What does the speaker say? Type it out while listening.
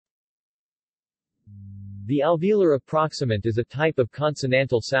The alveolar approximant is a type of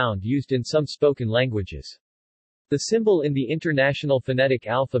consonantal sound used in some spoken languages. The symbol in the International Phonetic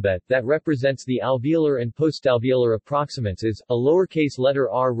Alphabet that represents the alveolar and postalveolar approximants is a lowercase letter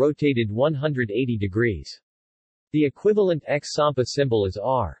r rotated 180 degrees. The equivalent X-Sampa symbol is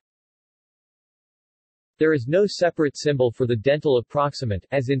r. There is no separate symbol for the dental approximant,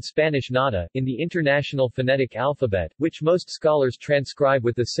 as in Spanish nada, in the International Phonetic Alphabet, which most scholars transcribe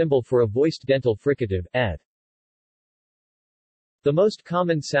with the symbol for a voiced dental fricative, ed. The most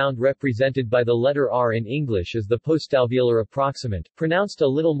common sound represented by the letter R in English is the postalveolar approximant, pronounced a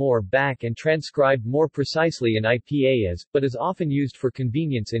little more back and transcribed more precisely in IPA as, but is often used for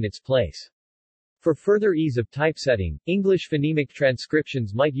convenience in its place. For further ease of typesetting, English phonemic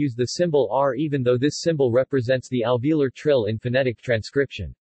transcriptions might use the symbol R even though this symbol represents the alveolar trill in phonetic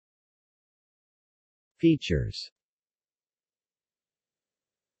transcription. Features.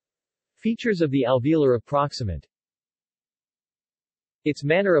 Features of the alveolar approximant. Its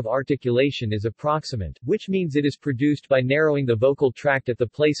manner of articulation is approximant, which means it is produced by narrowing the vocal tract at the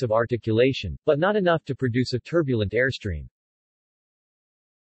place of articulation, but not enough to produce a turbulent airstream.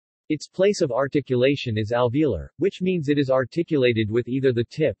 Its place of articulation is alveolar, which means it is articulated with either the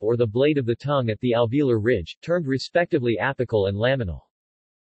tip or the blade of the tongue at the alveolar ridge, termed respectively apical and laminal.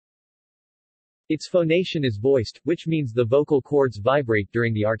 Its phonation is voiced, which means the vocal cords vibrate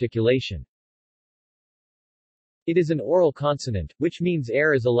during the articulation. It is an oral consonant, which means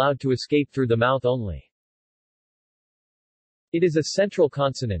air is allowed to escape through the mouth only. It is a central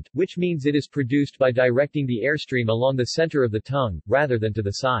consonant, which means it is produced by directing the airstream along the center of the tongue, rather than to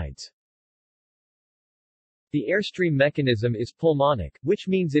the sides. The airstream mechanism is pulmonic, which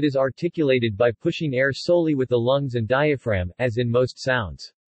means it is articulated by pushing air solely with the lungs and diaphragm, as in most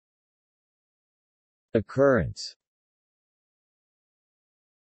sounds. Occurrence.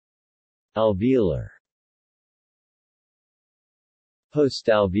 Alveolar.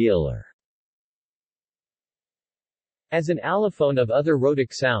 Postalveolar. As an allophone of other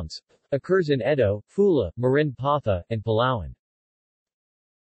rhotic sounds, occurs in Edo, Fula, Marin Patha, and Palawan.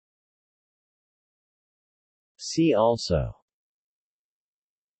 See also: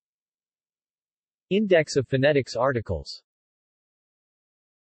 Index of phonetics articles.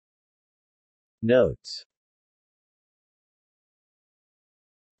 Notes.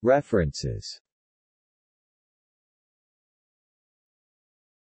 References.